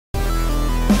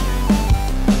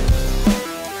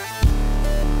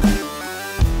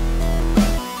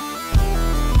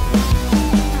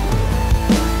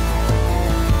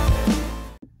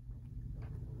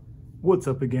What's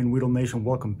up again, Weedle Nation?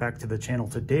 Welcome back to the channel.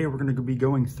 Today we're going to be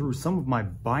going through some of my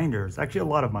binders, actually a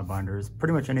lot of my binders,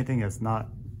 pretty much anything that's not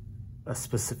a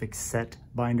specific set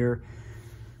binder.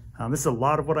 This is a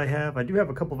lot of what I have. I do have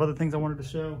a couple of other things I wanted to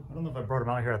show. I don't know if I brought them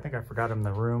out here. I think I forgot them in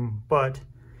the room, but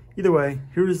either way,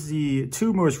 here's the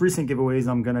two most recent giveaways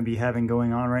I'm going to be having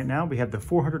going on right now. We have the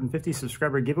 450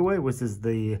 subscriber giveaway, which is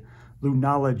the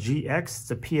Lunala GX.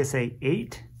 It's a PSA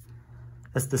 8.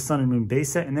 That's the Sun and Moon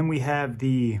base set. And then we have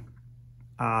the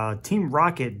Team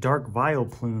Rocket Dark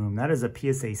Vileplume. That is a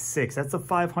PSA 6. That's a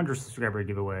 500 subscriber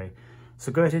giveaway.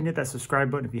 So go ahead and hit that subscribe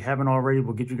button if you haven't already.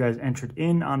 We'll get you guys entered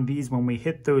in on these when we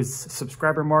hit those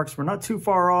subscriber marks. We're not too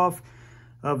far off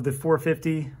of the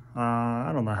 450. I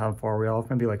don't know how far we're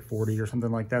off, maybe like 40 or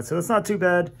something like that. So that's not too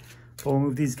bad. But we'll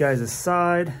move these guys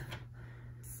aside.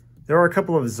 There are a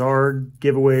couple of Zard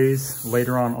giveaways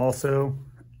later on also.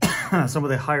 Some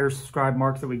of the higher subscribe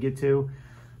marks that we get to.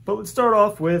 But let's start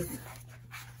off with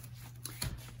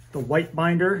the white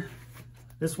binder.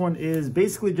 This one is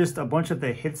basically just a bunch of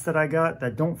the hits that I got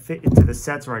that don't fit into the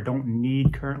sets or I don't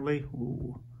need currently.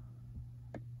 Ooh.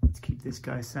 Let's keep this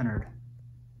guy centered.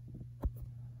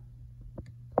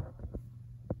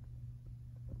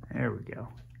 There we go.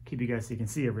 Keep you guys so you can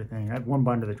see everything. I have one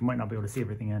binder that you might not be able to see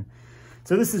everything in.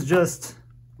 So this is just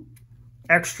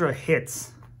extra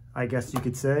hits, I guess you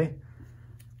could say.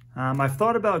 I've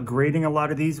thought about grading a lot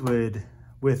of these with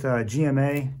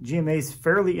GMA. GMA is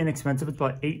fairly inexpensive. It's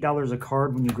about $8 a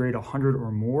card when you grade 100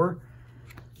 or more.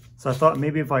 So I thought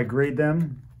maybe if I grade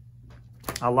them,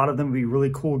 a lot of them would be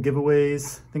really cool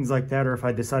giveaways, things like that. Or if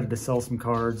I decided to sell some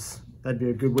cards, that'd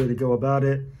be a good way to go about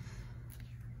it.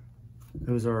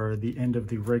 Those are the end of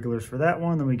the regulars for that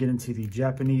one. Then we get into the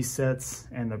Japanese sets,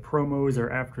 and the promos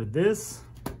are after this.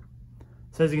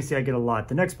 So as you can see, I get a lot.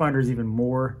 The next binder is even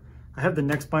more. I have the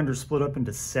next binder split up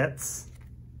into sets.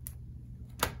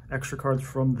 Extra cards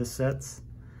from the sets.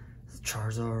 It's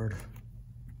Charizard.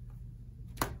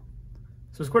 So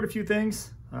there's quite a few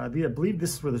things. I believe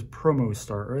this is where the promos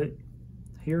start, right?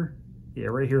 Here? Yeah,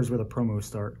 right here is where the promos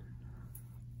start.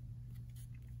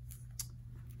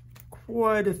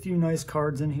 Quite a few nice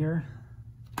cards in here.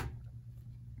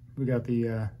 We got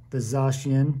the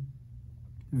Zacian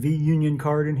V-Union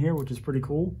card in here, which is pretty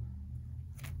cool.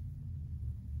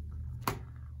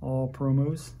 All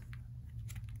promos.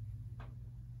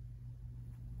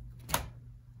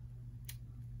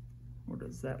 What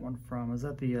is that one from? Is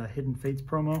that the Hidden Fates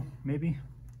promo, maybe?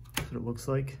 That's what it looks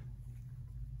like.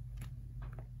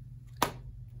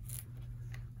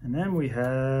 And then we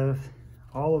have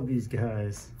all of these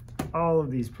guys. All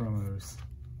of these promos.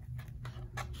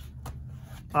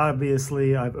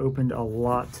 Obviously, I've opened a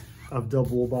lot of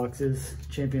double boxes,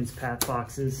 Champions Path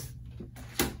boxes.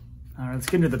 All right, let's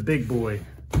get into the big boy.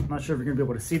 I'm not sure if you're gonna be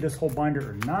able to see this whole binder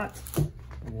or not.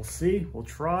 But we'll see, we'll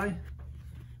try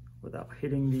without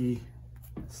hitting the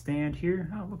stand here.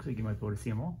 Oh, it looks like you might be able to see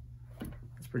them all.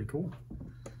 That's pretty cool.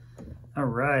 All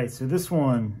right, so this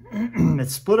one,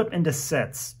 it's split up into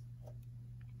sets.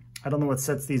 I don't know what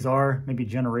sets these are. Maybe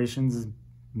Generations is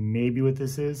maybe what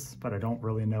this is, but I don't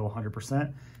really know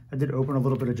 100%. I did open a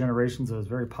little bit of Generations, so it's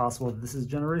very possible that this is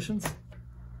Generations.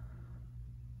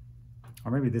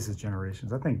 Or maybe this is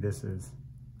Generations. I think this is.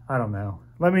 I don't know.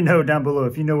 Let me know down below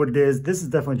if you know what it is. This is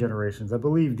definitely Generations. I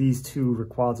believe these two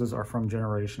Rayquazas are from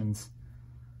Generations.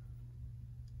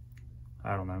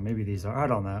 I don't know. Maybe these are. I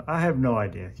don't know. I have no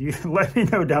idea. You let me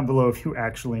know down below if you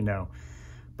actually know.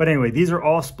 But anyway, these are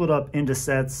all split up into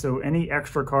sets. So any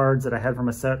extra cards that I had from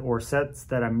a set or sets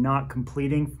that I'm not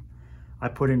completing, I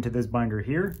put into this binder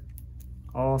here.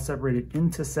 All separated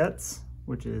into sets,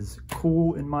 which is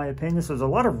cool in my opinion. So there's a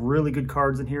lot of really good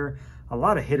cards in here. A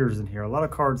lot of hitters in here. A lot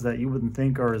of cards that you wouldn't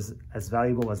think are as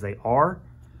valuable as they are.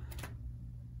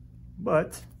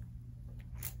 But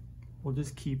we'll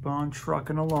just keep on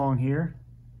trucking along here.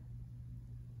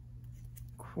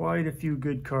 Quite a few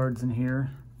good cards in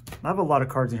here. I have a lot of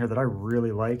cards in here that I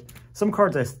really like. Some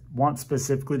cards I want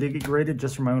specifically to get graded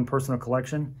just for my own personal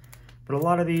collection. But a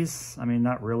lot of these, I mean,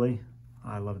 not really.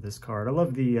 I love this card. I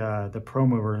love the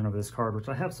promo version of this card, which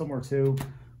I have somewhere too.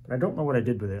 But I don't know what I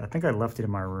did with it. I think I left it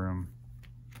in my room.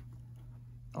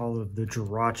 All of the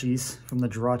Jirachis from the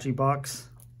Jirachi box.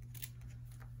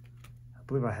 I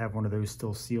believe I have one of those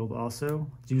still sealed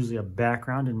also. It's usually a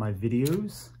background in my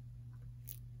videos.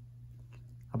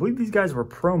 I believe these guys were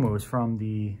promos from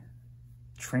the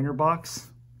trainer box.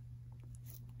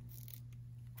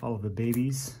 All of the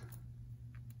babies.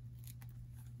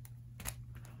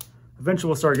 Eventually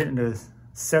we'll start getting into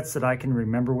sets that I can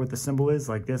remember what the symbol is.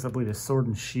 Like this, I believe is Sword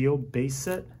and Shield base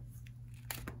set.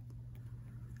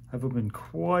 I've opened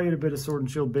quite a bit of Sword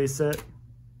and Shield base set.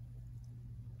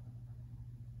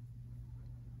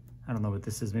 I don't know what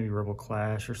this is, maybe Rebel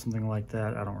Clash or something like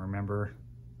that. I don't remember.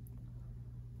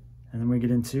 And then we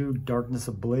get into Darkness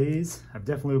Ablaze. I've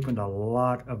definitely opened a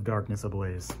lot of Darkness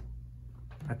Ablaze.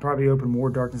 I've probably opened more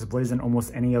Darkness Ablaze than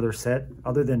almost any other set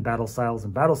other than Battle Styles.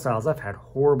 And Battle Styles I've had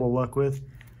horrible luck with,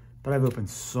 but I've opened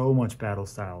so much Battle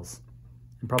Styles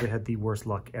and probably had the worst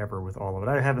luck ever with all of it.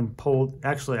 I haven't pulled,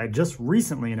 actually I just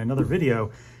recently in another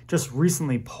video,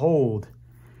 pulled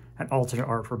an alternate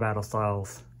art for Battle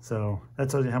Styles. So that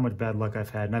tells you how much bad luck I've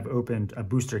had. And I've opened a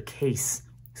booster case.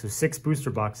 So 6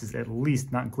 booster boxes at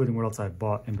least, not including what else I've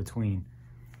bought in between.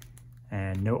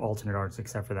 And no alternate arts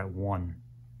except for that one.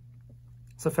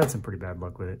 So I've had some pretty bad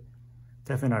luck with it.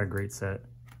 Definitely not a great set.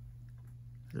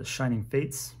 The Shining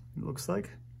Fates, it looks like.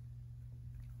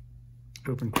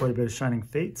 Opened quite a bit of Shining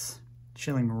Fates.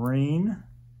 Chilling Rain.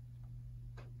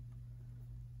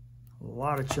 A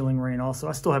lot of Chilling Rain also.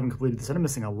 I still haven't completed this set. I'm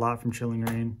missing a lot from Chilling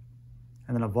Rain.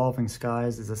 And then Evolving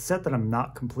Skies is a set that I'm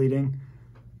not completing.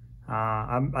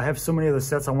 I have so many other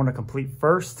sets I want to complete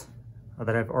first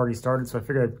that I've already started. So I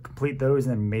figured I'd complete those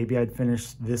and then maybe I'd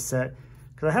finish this set.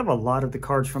 Because I have a lot of the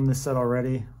cards from this set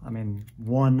already. I mean,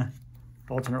 1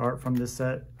 alternate art from this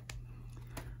set.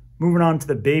 Moving on to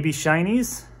the baby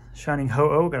shinies. Shining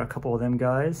Ho-Oh, got a couple of them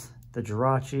guys. The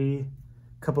Jirachi,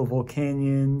 a couple of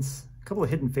Volcanions, a couple of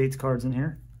Hidden Fates cards in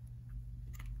here.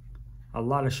 A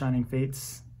lot of Shining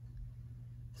Fates.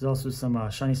 There's also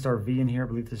some Shiny Star V in here. I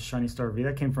believe this is Shiny Star V.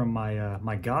 That came from my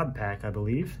my God pack, I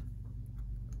believe.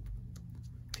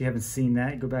 If you haven't seen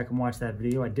that, go back and watch that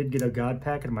video. I did get a God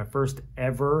pack in my first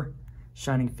ever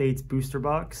Shining Fates booster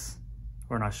box.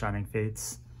 Or not Shining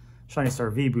Fates, Shiny Star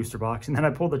V booster box. And then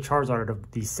I pulled the Charizard out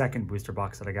of the second booster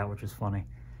box that I got, which was funny.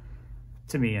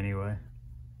 To me, anyway.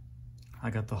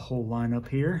 I got the whole lineup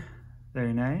here.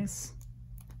 Very nice.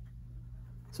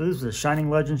 So this is a Shining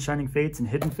Legends, Shining Fates, and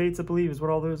Hidden Fates, I believe, is what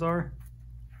all those are.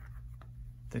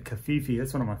 The Kafifi,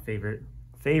 that's one of my favorite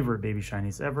baby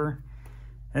shinies ever.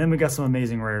 And then we got some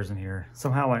amazing rares in here.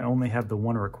 Somehow I only have the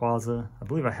one Rayquaza. I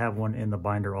believe I have one in the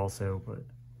binder also, but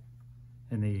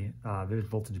in the Vivid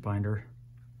Voltage binder.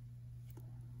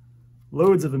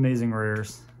 Loads of amazing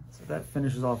rares. So that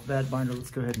finishes off that binder.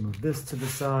 Let's go ahead and move this to the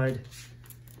side.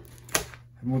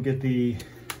 And we'll get the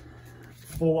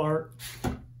full art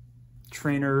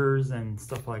trainers and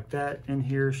stuff like that in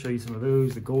here, show you some of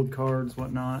those, the gold cards,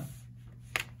 whatnot.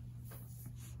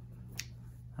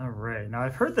 All right, now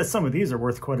I've heard that some of these are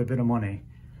worth quite a bit of money.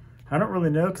 I don't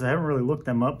really know because I haven't really looked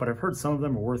them up, but I've heard some of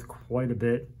them are worth quite a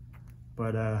bit.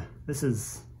 But this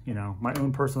is, you know, my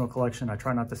own personal collection. I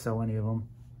try not to sell any of them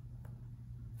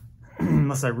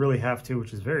unless I really have to,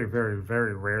 which is very, very,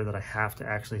 very rare that I have to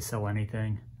actually sell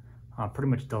anything. Pretty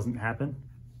much doesn't happen.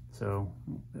 So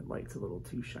that light's a little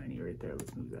too shiny right there.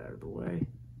 Let's move that out of the way.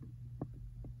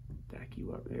 Back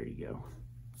you up. There you go.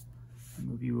 I'll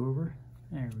move you over.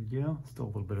 There we go. Still a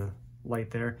little bit of light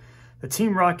there. The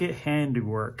Team Rocket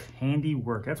Handiwork.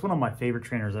 Handiwork. That's one of my favorite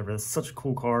trainers ever. That's such a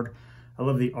cool card. I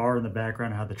love the R in the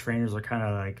background, how the trainers are kind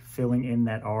of like filling in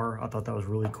that R. I thought that was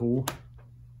really cool.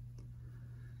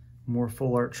 More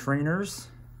full art trainers.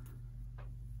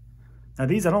 Now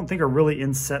these I don't think are really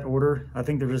in set order. I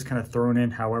think they're just kind of thrown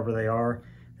in however they are.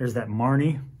 There's that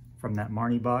Marnie from that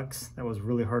Marnie box. That was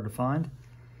really hard to find.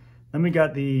 Then we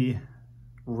got the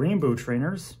Rainbow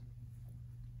Trainers.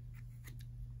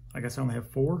 I guess I only have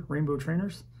 4 Rainbow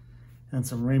Trainers. And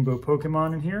some Rainbow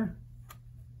Pokemon in here.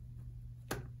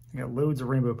 I got loads of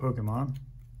Rainbow Pokemon.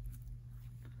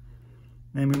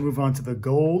 Then we move on to the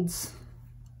Golds.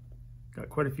 Got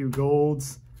quite a few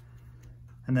Golds.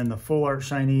 And then the full art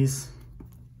shinies.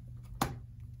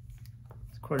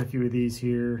 Quite a few of these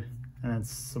here, and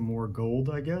some more gold,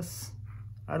 I guess.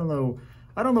 I don't know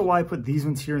why I put these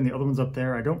ones here and the other ones up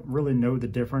there. I don't really know the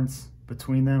difference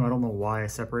between them. I don't know why I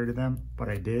separated them, but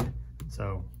I did.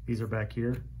 So these are back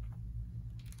here.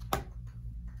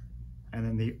 And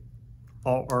then the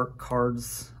all art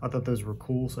cards, I thought those were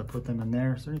cool, so I put them in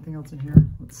there. Is there anything else in here?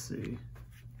 Let's see.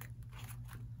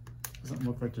 Doesn't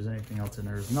look like there's anything else in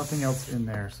there. There's nothing else in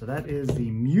there. So that is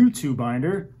the Mewtwo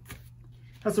binder.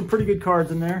 Has some pretty good cards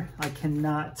in there. I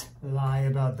cannot lie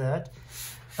about that.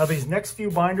 Now these next few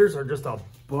binders are just a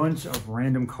bunch of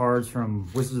random cards from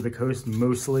Wizards of the Coast,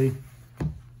 mostly.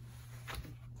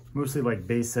 Mostly like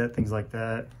base set, things like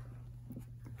that.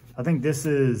 I think this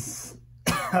is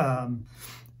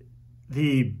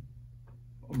the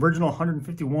original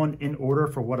 151 in order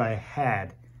for what I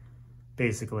had,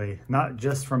 basically. Not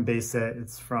just from base set,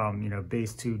 it's from, you know,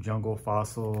 base 2 Jungle,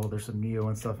 Fossil. There's some Neo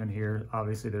and stuff in here.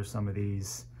 Obviously there's some of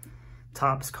these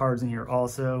Topps cards in here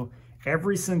also.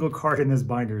 Every single card in this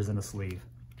binder is in a sleeve.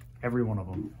 Every one of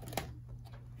them.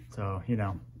 So, you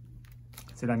know,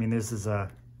 See what I mean? This is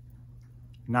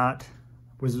not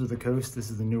Wizards of the Coast.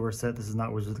 This is the newer set. This is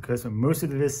not Wizards of the Coast, but most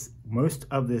of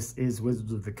this is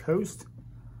Wizards of the Coast.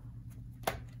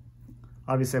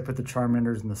 Obviously, I put the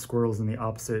Charmanders and the Squirrels in the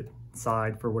opposite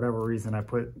side. For whatever reason, I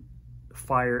put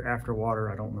fire after water.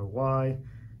 I don't know why.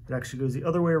 It actually goes the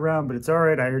other way around, but it's all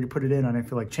right. I already put it in. I didn't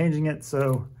feel like changing it,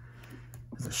 so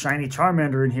there's a shiny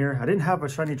Charmander in here. I didn't have a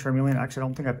shiny Charmeleon. Actually, I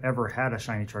don't think I've ever had a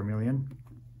shiny Charmeleon,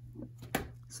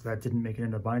 so that didn't make it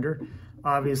into a binder.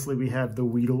 Obviously, we have the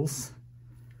Weedles.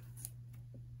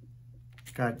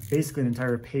 Got basically an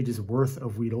entire page's worth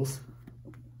of Weedles.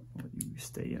 I'll let you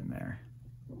stay in there.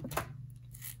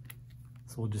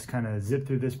 So we'll just kind of zip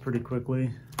through this pretty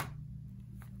quickly.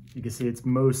 You can see it's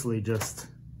mostly just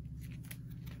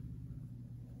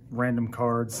random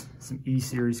cards, some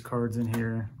E-Series cards in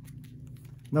here.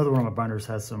 Another one of my binders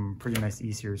has some pretty nice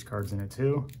E-Series cards in it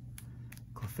too.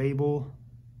 Clefable,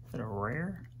 is that a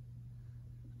rare?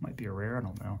 Might be a rare, I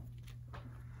don't know.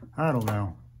 I don't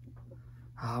know.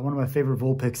 One of my favorite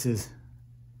Vulpixes.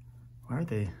 Why are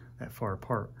they that far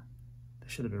apart? They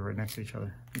should have been right next to each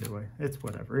other. Either way, it's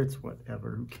whatever,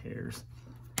 who cares?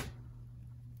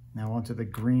 Now onto the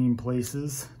green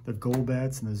places, the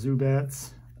Golbats and the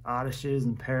Zubats. Odyshes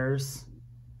and Paris,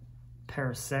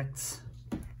 Parasects.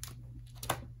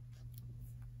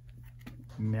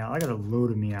 Meow, I got a load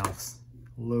of Meowths.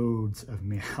 Loads of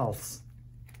Meowths.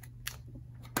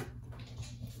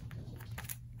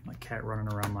 My cat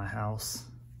running around my house.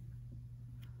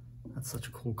 That's such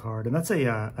a cool card. And that's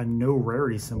a no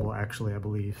rarity symbol, actually, I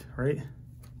believe, right?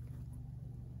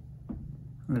 I'm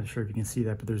not sure if you can see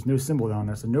that, but there's no symbol down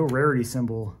there. So no rarity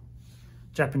symbol,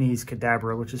 Japanese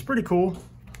Kadabra, which is pretty cool.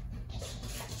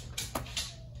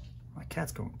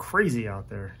 Cat's going crazy out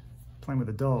there, playing with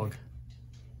a dog.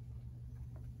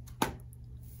 Let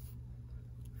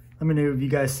me know if you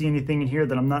guys see anything in here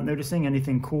that I'm not noticing,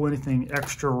 anything cool, anything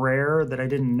extra rare that I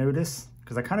didn't notice,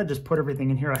 because I kind of just put everything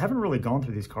in here. I haven't really gone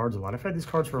through these cards a lot. I've had these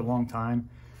cards for a long time,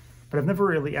 but I've never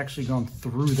really actually gone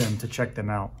through them to check them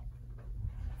out.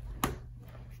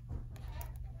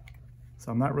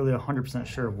 So I'm not really 100%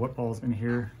 sure of what all's in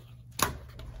here.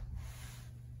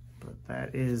 But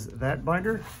that is that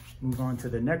binder. Move on to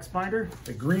the next binder,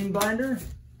 the green binder.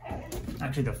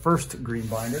 Actually, the first green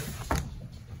binder.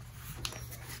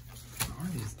 What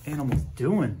are these animals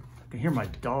doing? I can hear my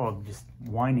dog just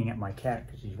whining at my cat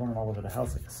because she's running all over the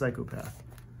house like a psychopath.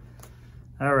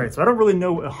 All right, so I don't really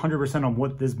know 100% on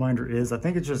what this binder is. I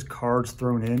think it's just cards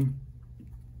thrown in.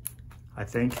 I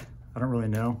think. I don't really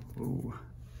know. Ooh.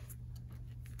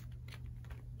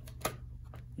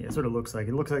 Yeah, it sort of looks like.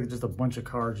 It looks like just a bunch of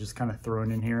cards just kind of thrown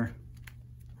in here.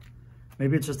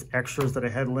 Maybe it's just extras that I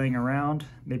had laying around.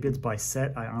 Maybe it's by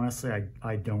set. I honestly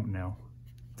don't know.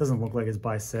 It doesn't look like it's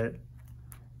by set. It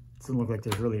doesn't look like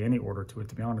there's really any order to it,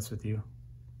 to be honest with you.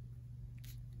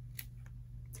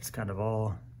 It's kind of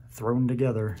all thrown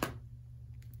together.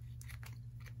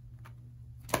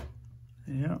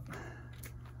 Yeah.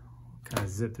 Kind of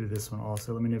zip through this one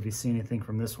also. Let me know if you see anything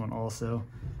from this one also.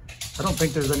 I don't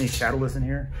think there's any shadowless in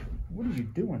here. What are you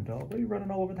doing, dog? What are you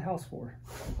running all over the house for?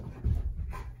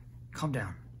 Calm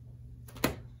down.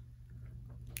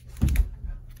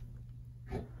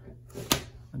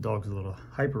 My dog's a little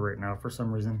hyper right now for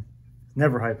some reason.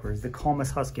 Never hyper. He's the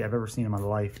calmest husky I've ever seen in my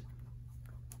life.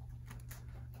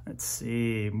 Let's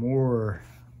see. More.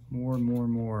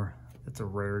 That's a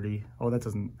rarity. Oh, that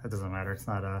doesn't matter. It's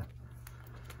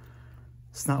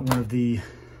not one of the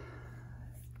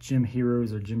Gym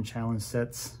Heroes or Gym Challenge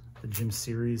sets, the Gym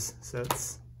Series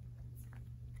sets.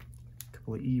 A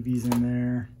couple of Eevees in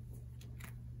there.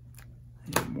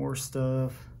 More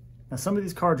stuff. Now some of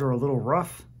these cards are a little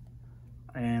rough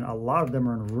and a lot of them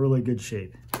are in really good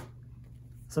shape.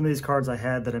 Some of these cards I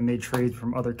had that I made trades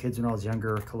from other kids when I was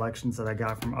younger, collections that I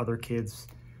got from other kids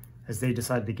as they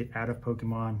decided to get out of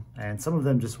Pokemon, and some of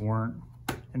them just weren't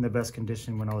in the best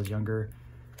condition when I was younger.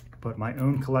 But my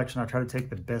own collection I tried to take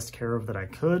the best care of that I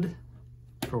could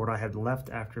for what I had left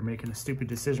after making a stupid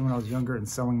decision when I was younger and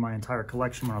selling my entire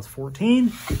collection when I was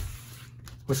 14.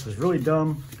 Which was really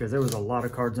dumb because there was a lot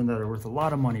of cards in there that are worth a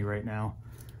lot of money right now.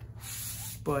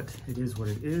 But it is what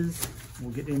it is.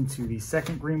 We'll get into the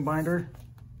second green binder.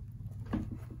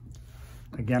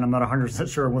 Again, I'm not 100%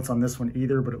 sure what's on this one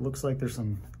either, but it looks like there's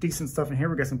some decent stuff in here.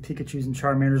 We got some Pikachus and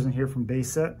Charmanders in here from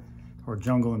base set, or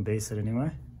jungle and base set anyway.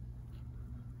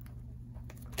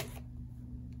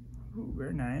 Ooh,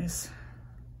 very nice.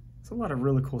 There's a lot of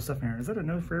really cool stuff in here. Is that a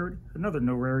no rarity? Another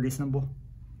no rarity symbol.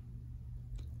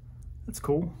 That's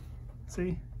cool.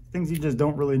 See? Things you just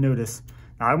don't really notice.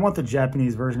 Now, I want the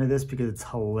Japanese version of this because it's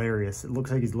hilarious. It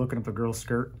looks like he's looking up a girl's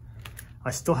skirt.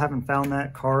 I still haven't found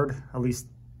that card, at least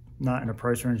not in a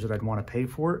price range that I'd want to pay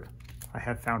for it. I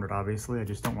have found it, obviously. I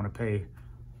just don't want to pay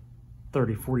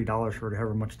 $30, $40 for it,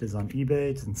 however much it is on eBay.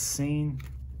 It's insane.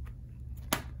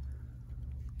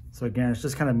 So again, it's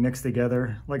just kind of mixed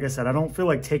together. Like I said, I don't feel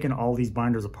like taking all these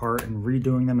binders apart and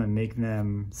redoing them and making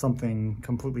them something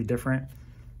completely different.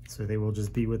 So they will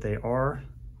just be what they are.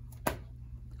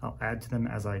 I'll add to them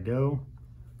as I go.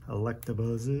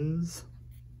 Electabuzzes.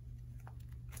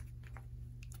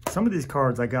 Some of these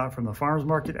cards I got from the farmer's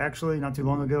market, actually, not too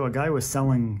long ago. A guy was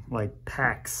selling like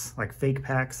packs, like fake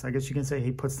packs, I guess you can say.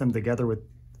 He puts them together with,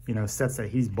 you know, sets that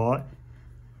he's bought.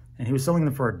 And he was selling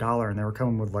them for $1, and they were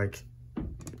coming with like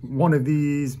one of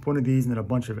these, and then a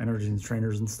bunch of energies and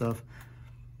trainers and stuff.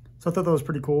 So I thought that was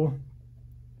pretty cool.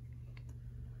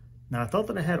 Now I thought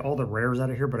that I had all the rares out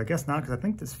of here, but I guess not, because I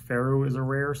think this Pharaoh is a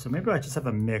rare. So maybe I just have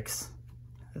a mix.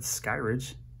 That's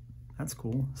Skyridge. That's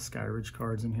cool. Skyridge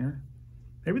cards in here.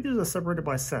 Maybe these are separated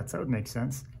by sets. That would make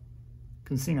sense.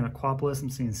 I'm seeing an Aquapolis.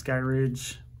 I'm seeing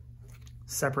Skyridge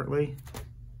separately.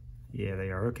 Yeah,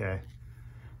 they are. Okay.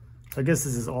 So I guess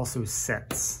this is also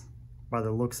sets by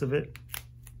the looks of it.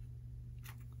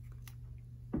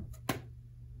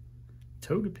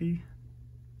 Togepi.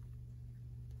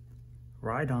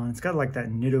 Rhydon. It's got like that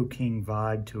Nidoking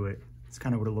vibe to it. It's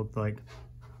kind of what it looked like.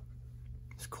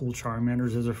 It's cool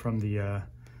Charmanders. Those are from the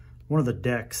one of the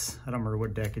decks. I don't remember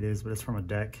what deck it is, but it's from a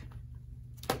deck.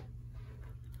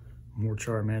 More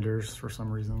Charmanders for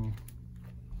some reason.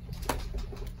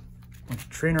 Bunch of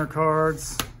trainer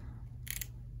cards.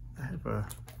 I have a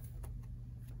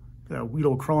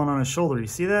Weedle crawling on his shoulder. You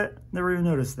see that? Never even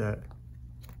noticed that.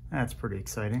 That's pretty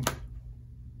exciting.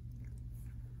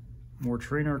 More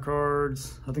trainer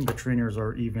cards. I think the trainers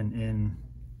are even in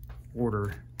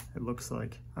order, it looks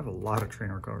like. I have a lot of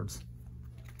trainer cards.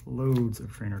 Loads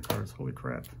of trainer cards. Holy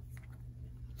crap.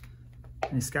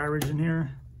 Any Skyridge in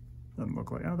here? Doesn't look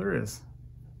like, oh, there is.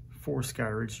 4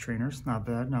 Skyridge trainers. Not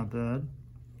bad, not bad.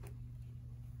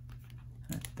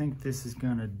 I think this is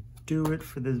gonna do it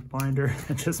for this binder.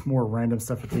 Just more random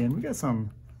stuff at the end. We got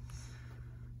some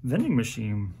vending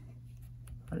machine.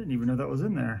 I didn't even know that was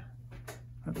in there.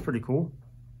 That's pretty cool.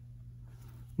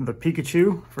 Another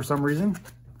Pikachu for some reason.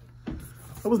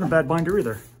 That wasn't a bad binder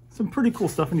either. Some pretty cool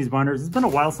stuff in these binders. It's been a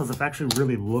while since I've actually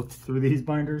really looked through these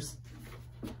binders.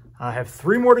 I have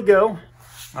 3 more to go.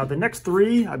 The next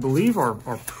 3, I believe, are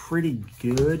pretty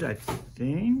good, I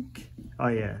think. Oh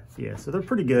yeah, yeah, so they're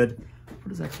pretty good.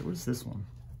 What is this one?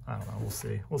 I don't know, we'll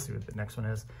see. We'll see what the next one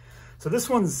is. So this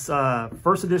one's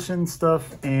first edition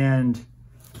stuff and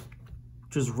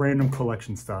just random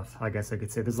collection stuff, I guess I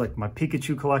could say. There's like my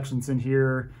Pikachu collections in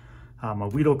here, my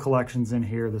Weedle collections in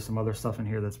here. There's some other stuff in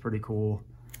here that's pretty cool.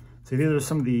 So these are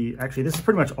some of the, actually this is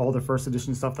pretty much all the first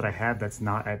edition stuff that I have that's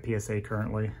not at PSA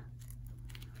currently.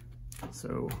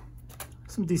 So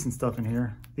some decent stuff in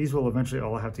here. These will eventually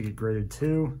all have to get graded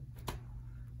too,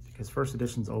 because first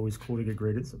edition is always cool to get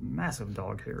graded. It's a massive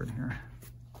dog hair in here.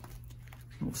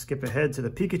 We'll skip ahead to the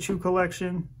Pikachu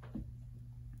collection.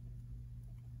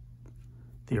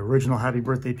 The original Happy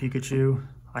Birthday Pikachu.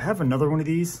 I have another one of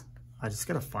these. I just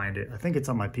gotta find it. I think it's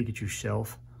on my Pikachu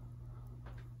shelf.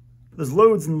 There's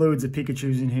loads and loads of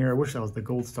Pikachus in here. I wish that was the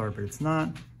gold star, but it's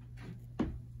not.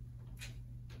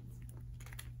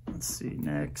 Let's see,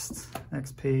 next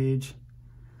page.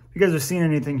 If you guys are seeing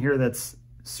anything here that's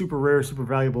super rare, super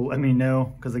valuable, let me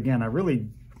know. Because again, I really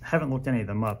haven't looked any of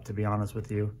them up, to be honest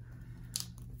with you.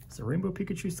 Is the Rainbow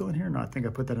Pikachu still in here? No, I think I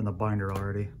put that in the binder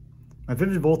already. My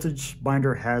Vivid Voltage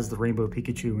binder has the Rainbow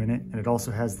Pikachu in it, and it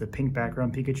also has the pink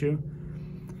background Pikachu.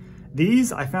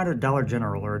 These I found at Dollar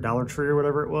General or a Dollar Tree or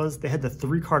whatever it was. They had the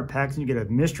 3-card packs, and you get a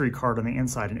mystery card on the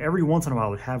inside, and every once in a while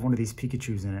it would have one of these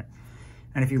Pikachus in it.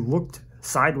 And if you looked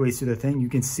sideways through the thing, you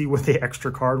can see what the extra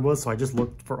card was. So I just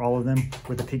looked for all of them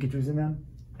with the Pikachus in them,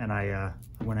 and I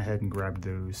went ahead and grabbed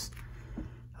those.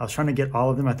 I was trying to get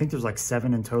all of them. I think there's like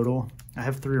 7 in total. I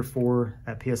have 3 or 4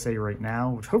 at PSA right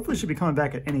now, which hopefully should be coming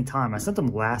back at any time. I sent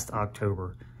them last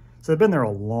October, so they've been there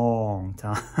a long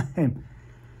time.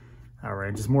 All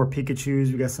right, just more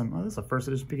Pikachus. We got some, oh, this is a first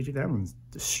edition Pikachu. That one's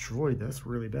destroyed. That's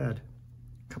really bad.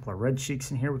 A couple of red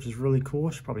cheeks in here, which is really cool.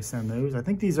 I should probably send those. I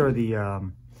think these are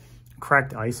the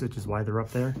cracked ice, which is why they're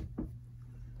up there.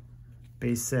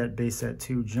 Base set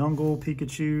 2 jungle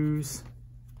Pikachus.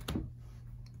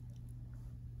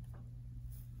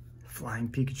 Flying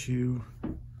Pikachu,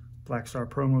 Black Star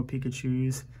promo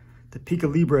Pikachus, the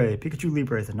Pikachu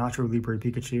Libre, the Nacho Libre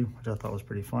Pikachu, which I thought was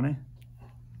pretty funny.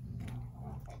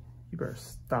 You better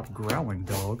stop growling,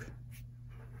 dog.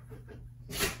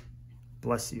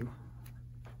 Bless you.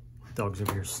 Dog's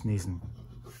over here sneezing.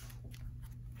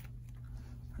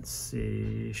 Let's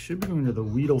see, should be going to the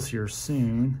Weedles here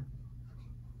soon.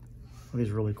 Oh,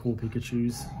 these really cool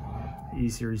Pikachus,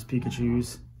 E-Series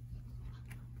Pikachus.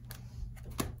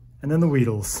 And then the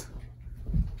Weedles,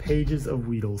 pages of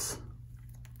Weedles.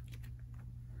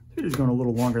 Video's going a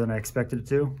little longer than I expected it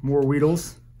to. More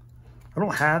Weedles. I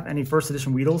don't have any first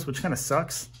edition Weedles, which kind of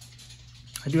sucks.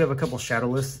 I do have a couple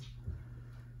Shadowless,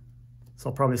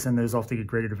 so I'll probably send those off to get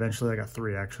graded eventually. I got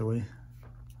 3 actually.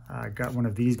 I got one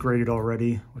of these graded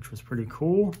already, which was pretty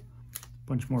cool. A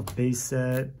bunch more base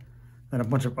set, then a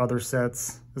bunch of other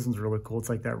sets. This one's really cool. It's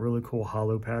like that really cool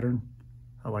hollow pattern.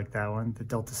 I like that one. The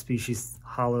Delta Species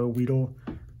hollow Weedle.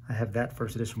 I have that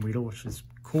first edition Weedle, which is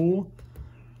cool.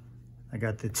 I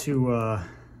got the 2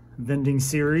 vending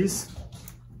series.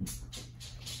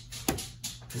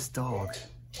 This dog.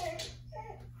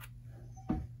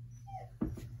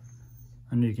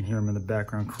 I know you can hear him in the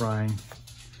background crying.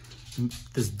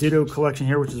 This Ditto collection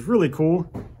here, which is really cool.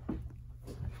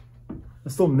 I'm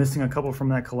still missing a couple from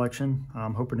that collection.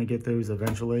 I'm hoping to get those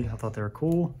eventually. I thought they were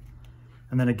cool.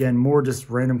 And then again, more just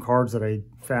random cards that I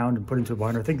found and put into a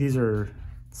binder. I think these are,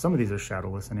 some of these are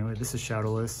Shadowless anyway. This is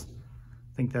Shadowless.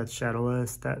 I think that's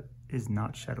Shadowless. That is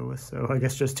not Shadowless. So I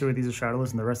guess just 2 of these are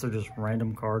Shadowless and the rest are just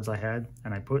random cards I had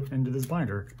and I put into this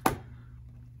binder.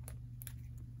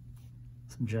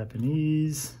 Some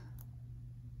Japanese,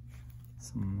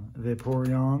 some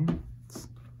Vaporeon,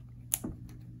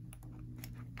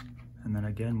 and then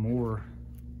again more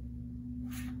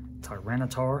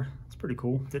Tyranitar. It's pretty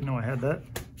cool. Didn't know I had that.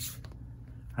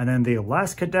 And then the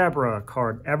last Kadabra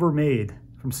card ever made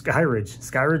from Skyridge.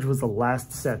 Skyridge was the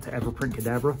last set to ever print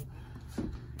Kadabra.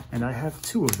 And I have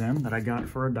 2 of them that I got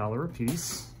for $1 a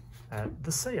piece at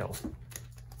the sale.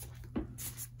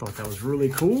 Thought that was really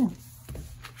cool.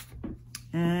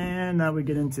 And now we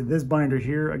get into this binder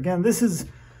here. Again, this is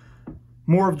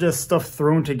more of just stuff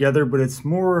thrown together, but it's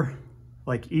more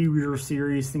like e-reader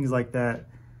series, things like that.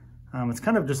 It's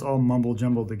kind of just all mumble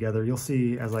jumbled together. You'll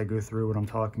see as I go through what I'm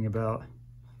talking about.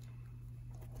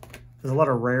 There's a lot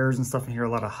of rares and stuff in here, a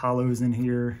lot of hollows in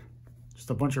here.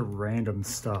 Just a bunch of random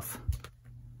stuff.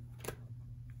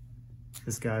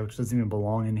 This guy, which doesn't even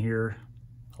belong in here.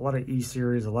 A lot of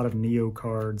E-Series, a lot of Neo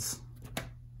cards.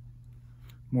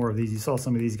 More of these. You saw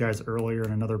some of these guys earlier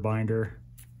in another binder.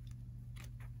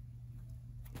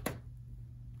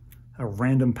 A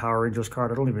random Power Rangers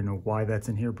card. I don't even know why that's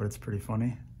in here, but it's pretty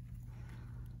funny.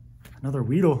 Another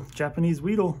Weedle, Japanese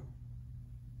Weedle.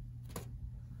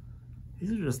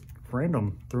 These are just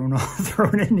random, thrown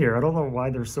in here. I don't know why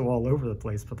they're so all over the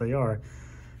place, but they are.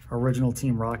 Original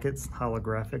Team Rockets,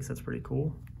 holographics. That's pretty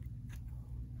cool.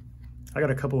 I got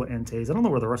a couple of Entei's. I don't know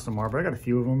where the rest of them are, but I got a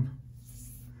few of them.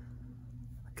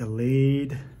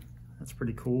 Gallade, that's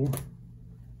pretty cool.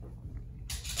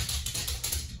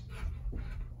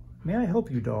 May I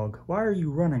help you, dog? Why are you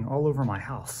running all over my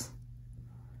house?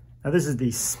 Now this is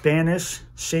the Spanish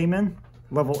Shaman,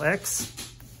 level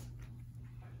X.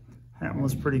 That one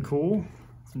was pretty cool.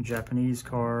 Some Japanese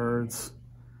cards.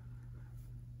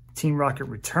 Team Rocket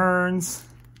Returns,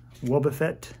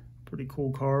 Wobbuffet, pretty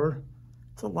cool card.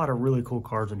 There's a lot of really cool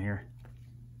cards in here.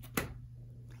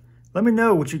 Let me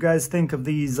know what you guys think of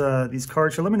these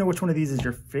cards. So let me know which one of these is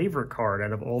your favorite card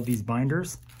out of all these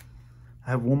binders. I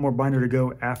have one more binder to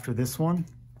go after this one.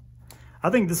 I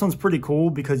think this one's pretty cool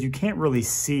because you can't really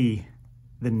see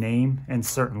the name in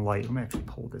certain light. Let me actually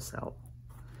pull this out.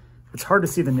 It's hard to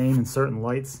see the name in certain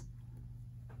lights.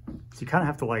 So you kind of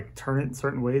have to like turn it in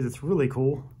certain ways. It's really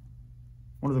cool.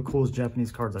 One of the coolest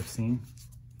Japanese cards I've seen.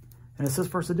 And it says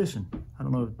first edition. I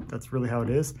don't know if that's really how it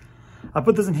is. I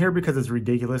put this in here because it's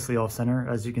ridiculously off center,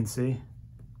 as you can see.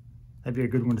 That'd be a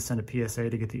good one to send a PSA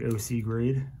to get the OC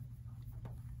grade.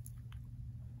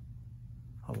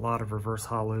 A lot of reverse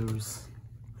hollows.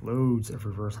 Loads of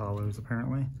reverse hollows,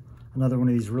 apparently. Another one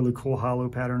of these really cool hollow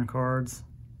pattern cards.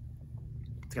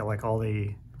 It's got like all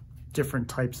the different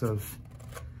types of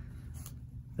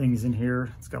things in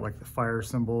here. It's got like the fire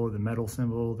symbol, the metal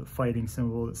symbol, the fighting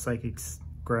symbol, the psychic's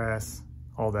grass,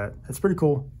 all that. It's pretty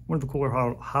cool. One of the cooler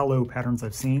hollow patterns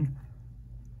I've seen.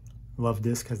 Love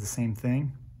Disc has the same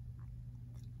thing.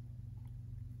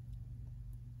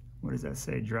 What does that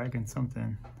say? Dragon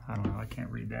something. I don't know. I can't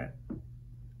read that.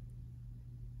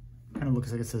 Kind of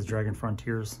looks like it says Dragon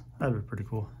Frontiers. That would be pretty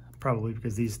cool. Probably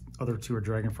because these other 2 are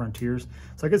Dragon Frontiers.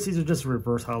 So I guess these are just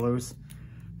reverse hollows.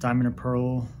 Diamond and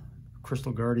Pearl,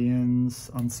 Crystal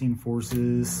Guardians, Unseen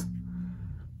Forces,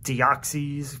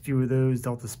 Deoxys, a few of those,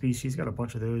 Delta Species, got a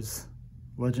bunch of those.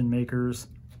 Legend Makers,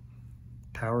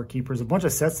 Power Keepers, a bunch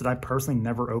of sets that I personally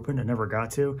never opened and never got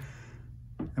to.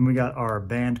 And we got our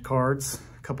banned cards,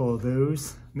 a couple of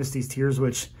those. Misty's Tears,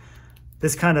 which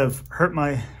this kind of hurt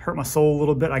my soul a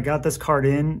little bit. I got this card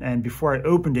in, and before I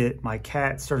opened it, my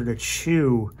cat started to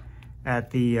chew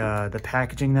at the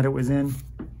packaging that it was in,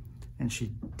 and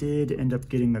she did end up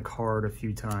getting the card a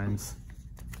few times,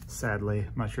 sadly.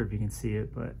 I'm not sure if you can see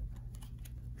it, but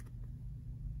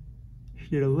she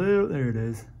did a little, there it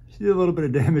is. She did a little bit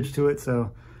of damage to it,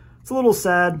 so it's a little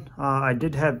sad. I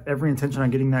did have every intention on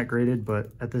getting that graded,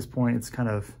 but at this point, it's kind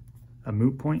of a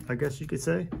moot point, I guess you could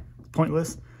say. It's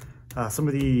pointless. Some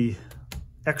of the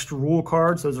extra rule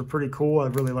cards, those are pretty cool. I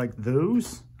really like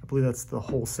those. I believe that's the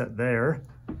whole set there.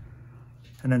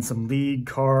 And then some league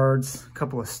cards, a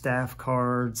couple of staff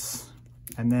cards,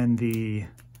 and then the,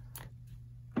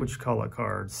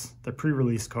 cards? The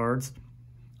pre-release cards.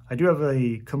 I do have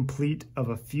a complete of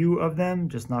a few of them,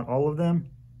 just not all of them.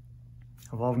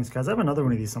 Evolving Skies. I have another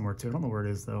one of these somewhere too. I don't know where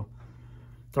it is though.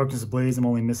 Darkness Ablaze, I'm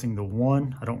only missing the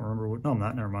one. I don't remember what, no I'm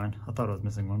not, never mind. I thought I was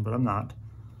missing one, but I'm not.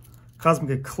 Cosmic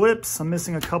Eclipse, I'm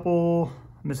missing a couple.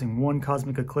 I'm missing one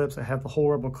Cosmic Eclipse. I have the whole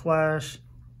Rebel Clash.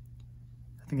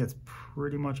 I think that's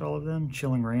pretty much all of them.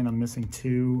 Chilling Reign, I'm missing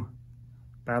 2.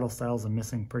 Battle Styles, I'm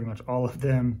missing pretty much all of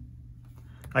them.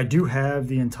 I do have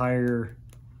the entire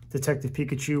Detective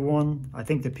Pikachu one. I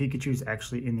think the Pikachu's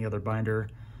actually in the other binder.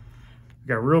 We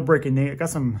got Real Breaking Nate. I got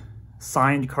some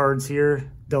signed cards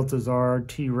here. Deltazard,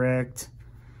 T-Rex.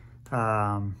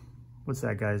 What's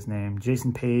that guy's name?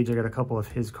 Jason Page. I got a couple of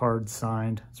his cards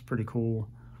signed. It's pretty cool.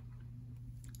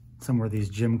 Some more of these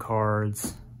gym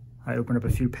cards. I opened up a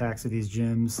few packs of these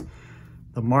gyms.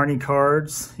 The Marnie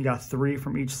cards. You got 3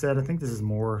 from each set. I think this is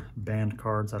more banned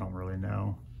cards. I don't really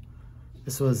know.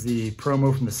 This was the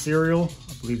promo from the cereal.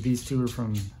 I believe these 2 are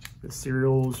from the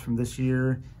cereals from this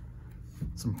year.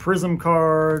 Some Prism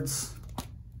cards.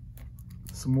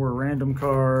 Some more random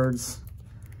cards.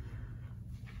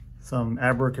 Some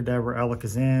Abracadabra,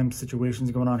 Alakazam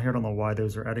situations going on here. I don't know why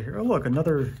those are out of here. Oh, look,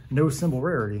 another no symbol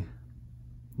rarity.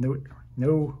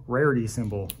 No rarity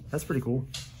symbol. That's pretty cool.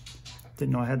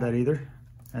 Didn't know I had that either.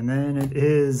 And then it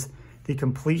is the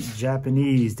complete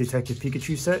Japanese Detective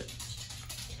Pikachu set.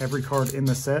 Every card in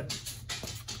the set.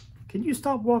 Can you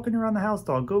stop walking around the house,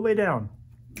 dog? Go lay down.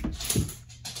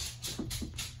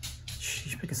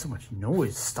 She's making so much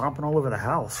noise, stomping all over the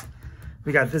house.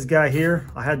 We got this guy here.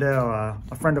 I had a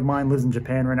friend of mine lives in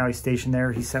Japan right now. He's stationed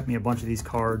there. He sent me a bunch of these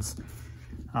cards.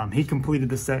 He completed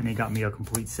the set and he got me a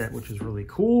complete set, which is really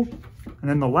cool. And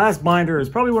then the last binder is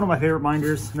probably one of my favorite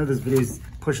binders. I know this video is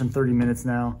pushing 30 minutes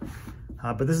now,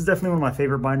 but this is definitely one of my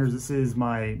favorite binders. This is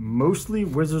my mostly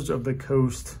Wizards of the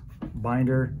Coast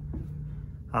binder.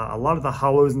 A lot of the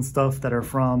hollows and stuff that are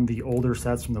from the older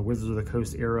sets from the Wizards of the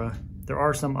Coast era. There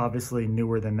are some obviously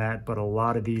newer than that, but a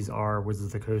lot of these are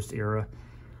Wizards of the Coast era.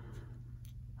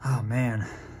 Oh man,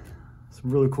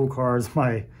 some really cool cards.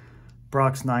 My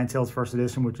Brock's Ninetales First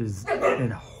Edition, which is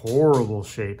in horrible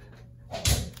shape.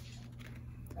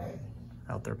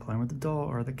 Out there playing with the dog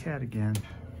or the cat again.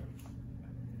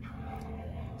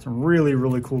 Some really,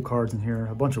 really cool cards in here.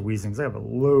 A bunch of Weezings. I have a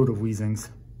load of Weezings.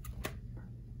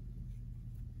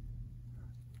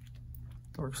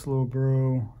 Dark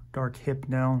Slowbro, Dark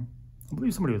Hypno. I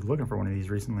believe somebody was looking for one of these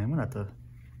recently. I'm gonna have to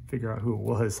figure out who it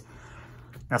was.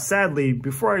 Now, sadly,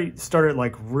 before I started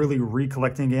like really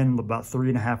recollecting again about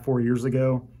 3.5, 4 years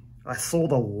ago, I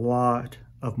sold a lot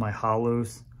of my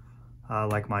hollows,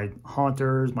 like my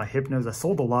Haunters, my Hypnos. I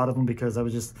sold a lot of them because I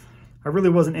really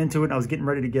wasn't into it. I was getting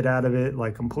ready to get out of it,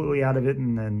 like completely out of it.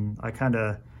 And then I kind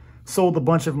of sold a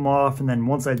bunch of them off. And then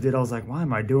once I did, I was like, why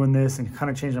am I doing this? And kind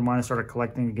of changed my mind and started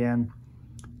collecting again.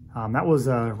 That was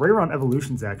right around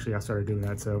Evolutions, actually, I started doing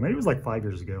that. So maybe it was like 5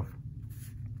 years ago.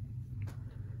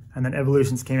 And then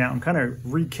Evolutions came out and kind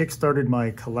of re-kickstarted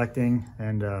my collecting.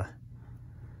 And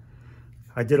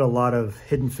I did a lot of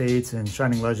Hidden Fates and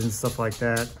Shining Legends, stuff like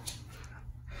that.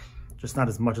 Just not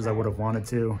as much as I would have wanted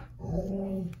to.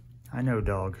 I know,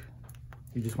 dog.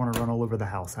 You just want to run all over the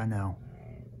house, I know.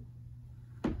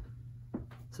 So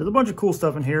there's a bunch of cool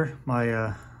stuff in here.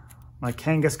 My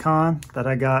Kangaskhan that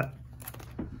I got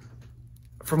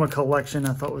from a collection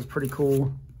I thought was pretty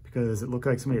cool because it looked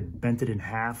like somebody had bent it in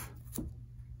half.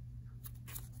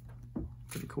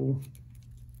 Pretty cool.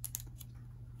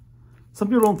 Some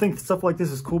people don't think stuff like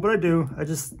this is cool, but I do.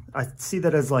 I see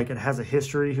that as like it has a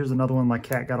history. Here's another one my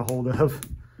cat got a hold of.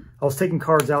 I was taking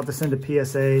cards out to send to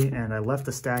PSA and I left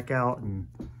the stack out, and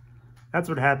that's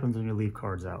what happens when you leave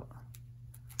cards out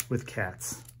with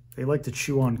cats. They like to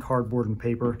chew on cardboard and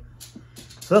paper.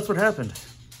 So that's what happened.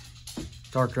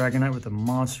 Dark Dragonite with a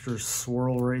monstrous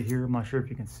swirl right here. I'm not sure if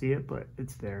you can see it, but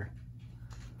it's there.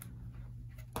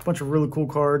 A bunch of really cool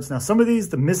cards. Now, some of these,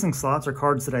 the missing slots are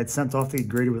cards that I had sent off to get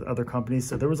graded with other companies.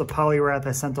 So there was a Poliwrath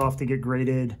I sent off to get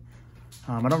graded.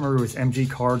 I don't remember if it was MG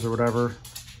cards or whatever.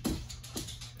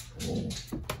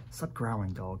 Stop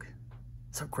growling, dog.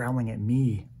 Stop growling at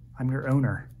me. I'm your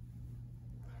owner.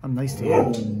 I'm nice to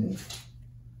you.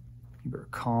 You better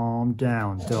calm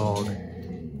down, dog.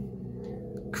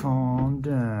 Calm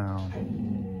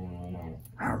down.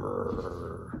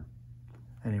 Arrgh.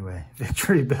 Anyway,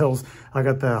 victory bells. I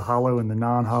got the hollow and the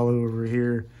non-hollow over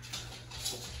here.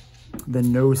 The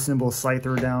no symbol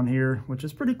Scyther down here, which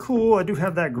is pretty cool. I do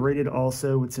have that graded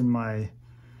also. It's in my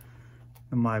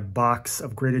box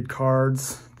of graded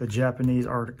cards. The Japanese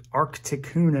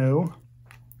Arctic Uno,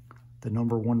 the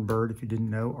 #1 bird, if you didn't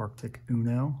know, Arctic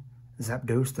Uno.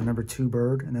 Zapdos, the #2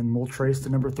 bird, and then Moltres, the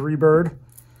 #3 bird.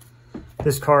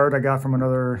 This card I got from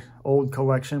another old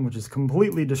collection, which is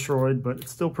completely destroyed, but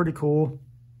it's still pretty cool.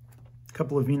 A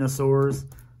couple of Venusaurs.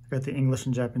 I got the English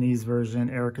and Japanese version,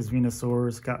 Erica's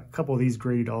Venusaurs. Got a couple of these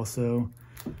graded also.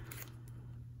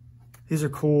 These are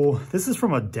cool. This is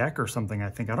from a deck or something, I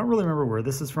think. I don't really remember where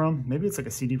this is from. Maybe it's like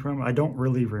a CD promo. I don't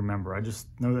really remember. I just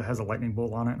know that it has a lightning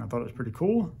bolt on it, and I thought it was pretty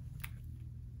cool.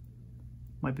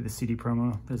 Might be the CD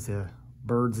promo. There's the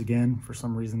birds again for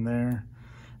some reason there.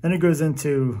 Then it goes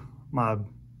into my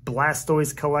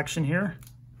Blastoise collection here.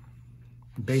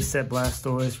 Base set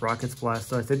Blastoise, Rockets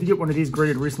Blastoise. I did get one of these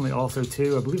graded recently also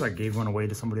too. I believe I gave one away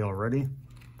to somebody already.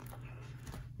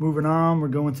 Moving on, we're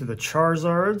going to the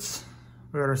Charizards.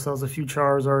 We got ourselves a few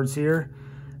Charizards here.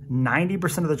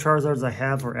 90% of the Charizards I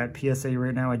have are at PSA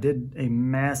right now. I did a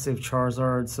massive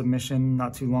Charizard submission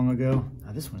not too long ago.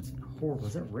 Now this one's horrible.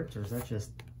 Is that ripped or is that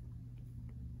just...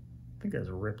 I think that's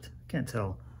ripped. I can't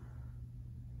tell.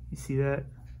 You see that?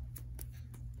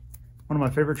 One of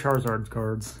my favorite Charizard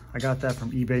cards. I got that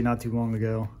from eBay not too long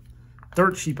ago.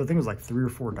 Dirt cheap. I think it was like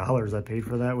 $3 or $4 I paid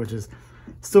for that, which is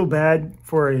still bad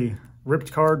for a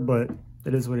ripped card, but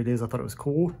it is what it is. I thought it was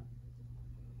cool.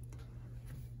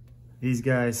 These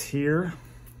guys here.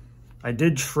 I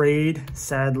did trade,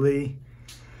 sadly,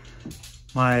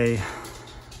 my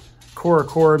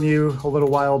Cora Mew a little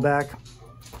while back.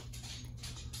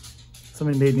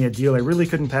 Somebody made me a deal. I really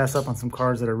couldn't pass up on some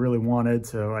cards that I really wanted,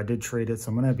 so I did trade it. So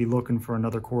I'm going to be looking for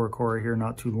another Cora here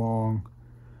not too long.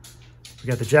 We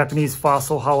got the Japanese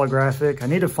Fossil Holographic. I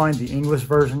need to find the English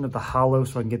version of the Holo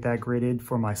so I can get that graded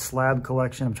for my slab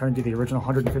collection. I'm trying to do the original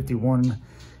 151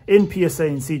 in PSA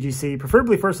and CGC,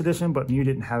 preferably first edition, but Mew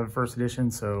didn't have a first edition,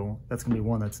 so that's going to be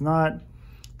one that's not.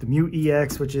 The Mew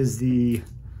EX, which is the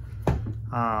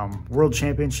World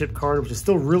Championship card, which is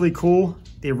still really cool.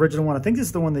 The original one, I think this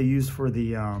is the one they used for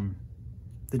the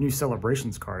new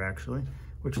Celebrations card, actually,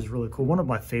 which is really cool. One of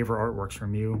my favorite artworks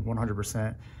from Mew,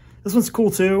 100%. This one's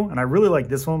cool too, and I really like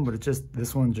this one, but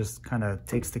this one just kind of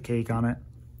takes the cake on it.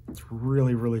 It's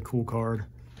really, really cool card.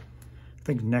 I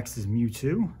think next is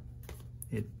Mewtwo.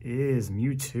 It is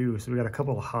Mewtwo. So we got a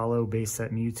couple of holo base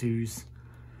set Mewtwo's.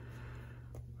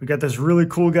 We got this really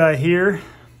cool guy here,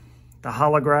 the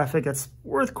holographic. That's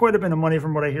worth quite a bit of money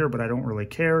from what I hear, but I don't really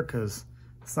care because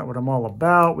that's not what I'm all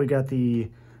about. We got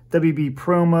the WB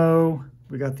promo.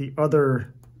 We got the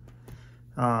other,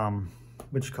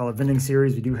 what you call it, vending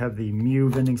series. We do have the Mew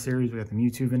vending series. We got the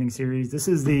Mewtwo vending series. This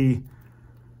is the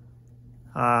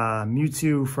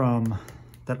Mewtwo from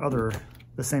that other,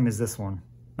 the same as this one.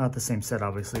 Not the same set,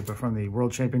 obviously, but from the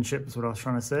World Championship is what I was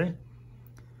trying to say.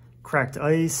 Cracked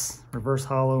Ice, Reverse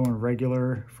Holo, and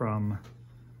Regular from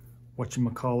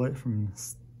whatchamacallit, from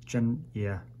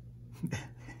yeah.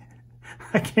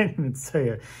 I can't even say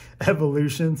it.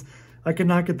 Evolutions. I could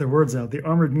not get the words out. The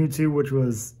Armored Mewtwo, which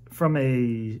was from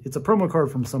it's a promo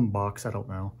card from some box, I don't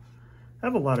know. I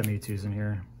have a lot of Mewtwo's in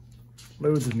here.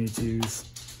 Loads of Mewtwo's.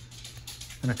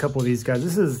 And a couple of these guys.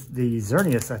 This is the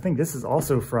Xerneas. I think this is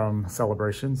also from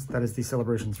Celebrations. That is the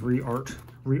Celebrations rearted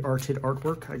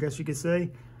artwork, I guess you could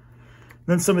say.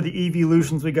 Then some of the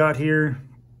evolutions we got here.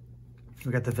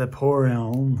 We got the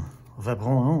Vaporeon.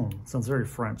 Vaporeon. Sounds very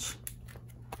French.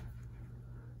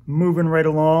 Moving right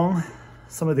along.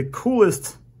 Some of the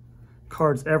coolest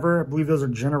cards ever. I believe those are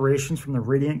Generations from the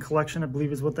Radiant collection, I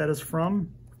believe is what that is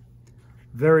from.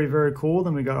 Very, very cool.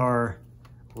 Then we got our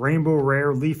Rainbow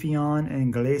Rare Leafeon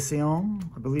and Glaceon.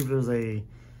 I believe there's a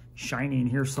shiny in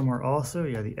here somewhere also.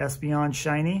 Yeah, the Espeon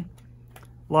shiny.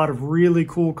 A lot of really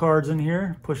cool cards in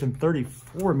here. Pushing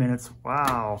 34 minutes.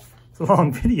 Wow, it's a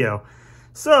long video.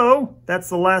 So that's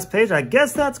the last page. I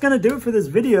guess that's going to do it for this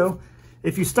video.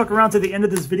 If you stuck around to the end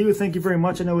of this video, thank you very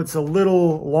much. I know it's a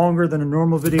little longer than a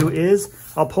normal video is.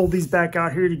 I'll pull these back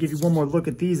out here to give you one more look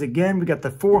at these again. We got the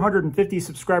 450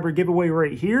 subscriber giveaway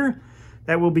right here.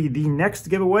 That will be the next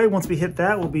giveaway. Once we hit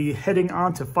that, we'll be heading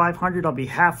on to 500. I'll be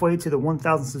halfway to the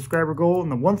 1,000 subscriber goal.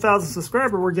 And the 1,000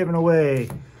 subscriber, we're giving away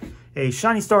a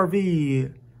Shiny Star V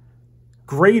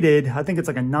graded. I think it's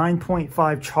like a 9.5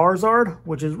 Charizard,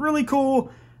 which is really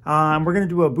cool. We're going to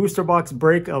do a booster box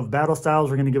break of battle styles.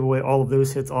 We're going to give away all of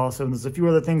those hits also. And there's a few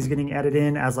other things getting added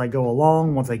in as I go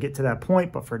along once I get to that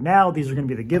point. But for now, these are going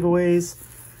to be the giveaways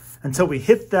until we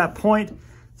hit that point.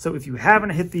 So if you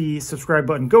haven't hit the subscribe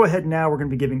button, go ahead now. We're going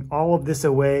to be giving all of this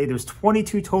away. There's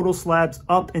 22 total slabs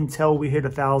up until we hit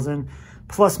 1,000,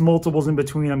 plus multiples in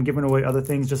between. I'm giving away other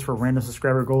things just for random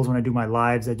subscriber goals when I do my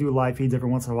lives. I do live feeds every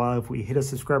once in a while. If we hit a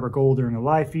subscriber goal during a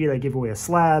live feed, I give away a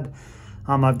slab.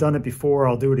 I've done it before.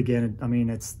 I'll do it again. I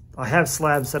mean, I have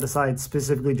slabs set aside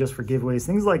specifically just for giveaways,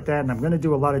 things like that. And I'm going to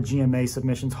do a lot of GMA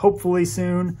submissions hopefully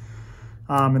soon.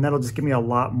 And that'll just give me a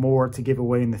lot more to give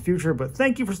away in the future. But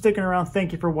thank you for sticking around.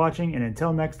 Thank you for watching. And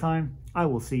until next time, I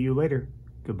will see you later.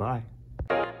 Goodbye.